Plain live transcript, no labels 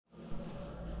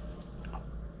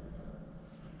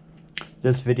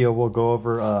This video will go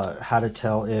over how to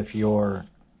tell if your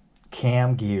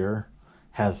cam gear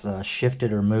has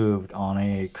shifted or moved on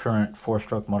a current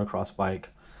 4-stroke motocross bike.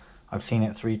 I've seen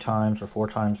it 3 times or 4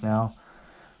 times now.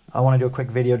 I want to do a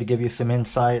quick video to give you some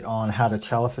insight on how to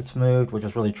tell if it's moved, which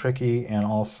is really tricky, and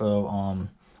also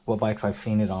what bikes I've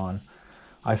seen it on.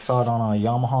 I saw it on a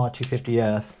Yamaha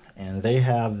 250F, and they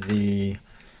have the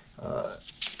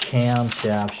cam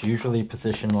shafts usually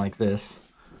positioned like this,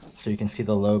 so you can see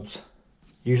the lobes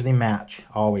usually match,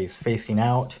 always facing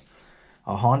out.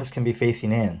 Hondas can be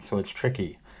facing in, so it's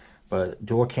tricky. But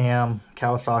dual cam,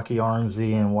 Kawasaki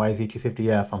RMZ and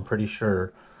YZ250F, I'm pretty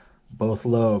sure both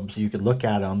lobes, you could look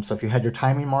at them. So if you had your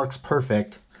timing marks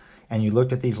perfect and you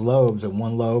looked at these lobes and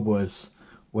one lobe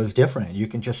was different, you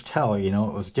can just tell, you know,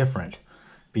 it was different.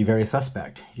 Be very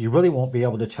suspect. You really won't be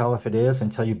able to tell if it is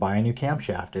until you buy a new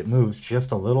camshaft. It moves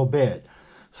just a little bit.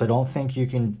 So don't think you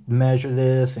can measure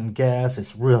this and guess.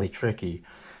 It's really tricky.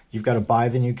 You've got to buy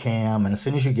the new cam, and as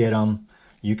soon as you get them,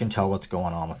 you can tell what's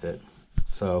going on with it.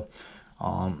 So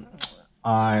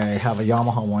I have a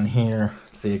Yamaha one here.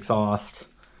 It's the exhaust.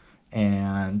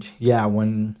 And yeah,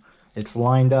 when it's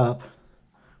lined up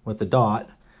with the dot,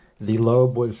 the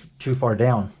lobe was too far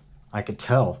down. I could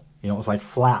tell. You know, it was like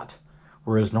flat,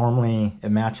 whereas normally it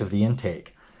matches the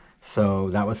intake. So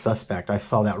that was suspect. I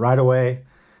saw that right away.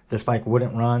 This bike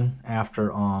wouldn't run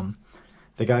after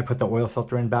the guy put the oil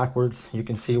filter in backwards. You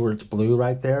can see where it's blue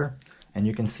right there, and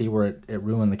you can see where it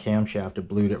ruined the camshaft. It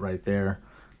blued it right there.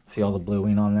 See all the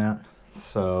bluing on that?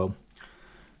 So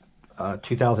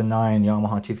 2009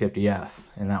 Yamaha 250F,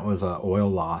 and that was a oil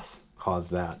loss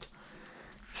caused that.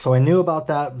 So I knew about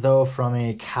that though from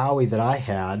a Cowie that I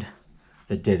had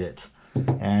that did it,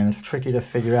 and it's tricky to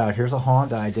figure out. Here's a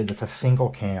Honda I did that's a single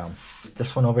cam.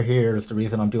 This one over here is the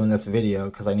reason I'm doing this video,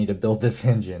 because I need to build this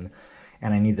engine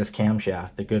and I need this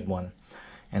camshaft, the good one.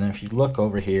 And if you look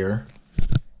over here,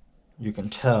 you can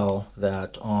tell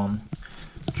that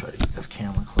try to get this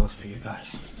camera close for you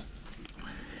guys.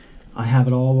 I have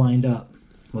it all lined up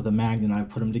with a magnet. I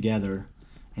put them together,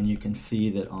 and you can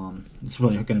see that it's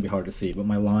really going to be hard to see, but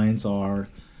my lines are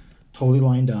totally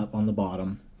lined up on the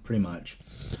bottom, pretty much.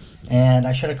 And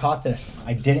I should have caught this.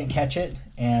 I didn't catch it,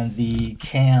 and the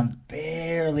cam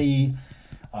barely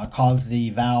caused the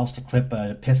valves to clip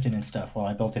a piston and stuff while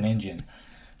I built an engine.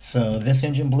 So this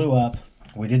engine blew up.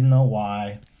 We didn't know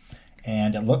why,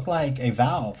 and it looked like a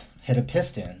valve hit a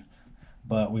piston,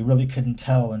 but we really couldn't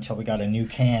tell until we got a new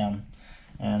cam.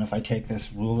 And if I take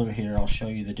this ruler here, I'll show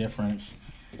you the difference.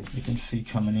 You can see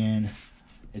coming in,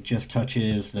 it just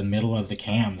touches the middle of the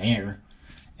cam there,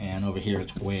 and over here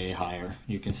it's way higher.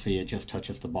 You can see it just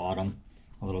touches the bottom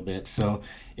a little bit. So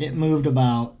it moved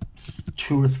about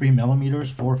 2 or 3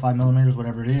 millimeters, 4 or 5 millimeters,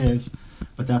 whatever it is,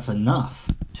 but that's enough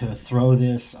to throw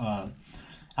this out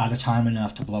of time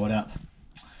enough to blow it up.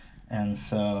 And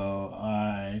so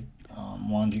I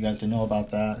wanted you guys to know about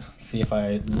that. See if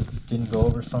I didn't go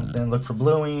over something. Look for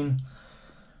bluing.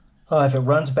 If it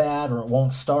runs bad or it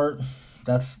won't start,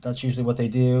 that's usually what they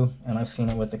do. And I've seen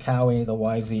it with the Cowie, the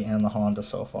YZ, and the Honda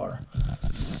so far.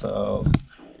 So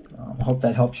I hope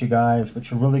that helps you guys.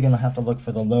 But you're really going to have to look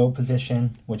for the low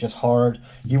position, which is hard.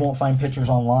 You won't find pictures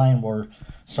online where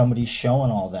somebody's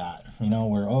showing all that. You know,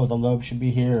 where, oh, the lobe should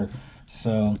be here.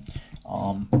 So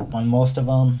on most of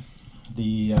them,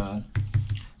 the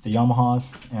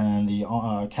Yamahas and the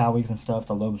Cowies and stuff,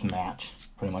 the lobes match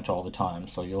pretty much all the time.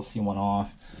 So you'll see one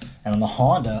off. And on the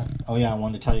Honda, oh yeah, I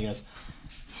wanted to tell you guys.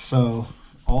 So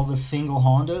all the single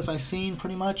Hondas I've seen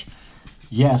pretty much,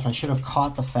 yes, I should have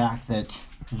caught the fact that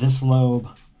this lobe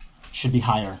should be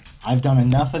higher. I've done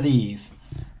enough of these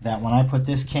that when I put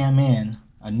this cam in,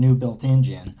 a new built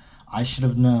engine, I should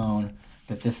have known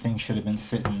that this thing should have been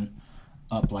sitting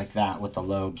up like that with the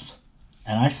lobes.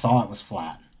 And I saw it was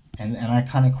flat. And I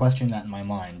kind of questioned that in my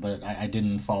mind, but I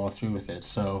didn't follow through with it.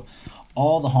 So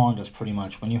all the Hondas pretty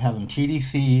much, when you have them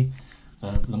TDC,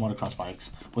 the motocross bikes,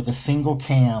 with a single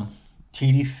cam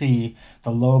TDC,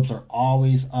 the lobes are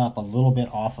always up a little bit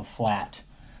off of flat.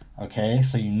 Okay,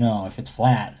 so you know if it's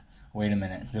flat, wait a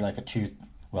minute, you're like you're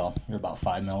about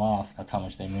 5 mil off. That's how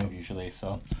much they move usually.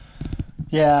 So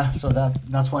yeah, so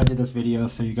that's why I did this video,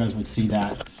 so you guys would see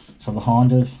that. So the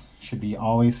Hondas should be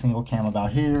always single cam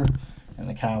about here, and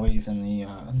the Cowies and the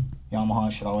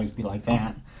Yamaha should always be like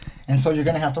that. And so you're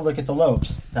going to have to look at the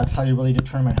lobes. That's how you really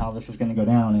determine how this is going to go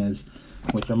down, is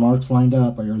with your marks lined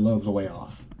up or your lobes way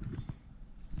off.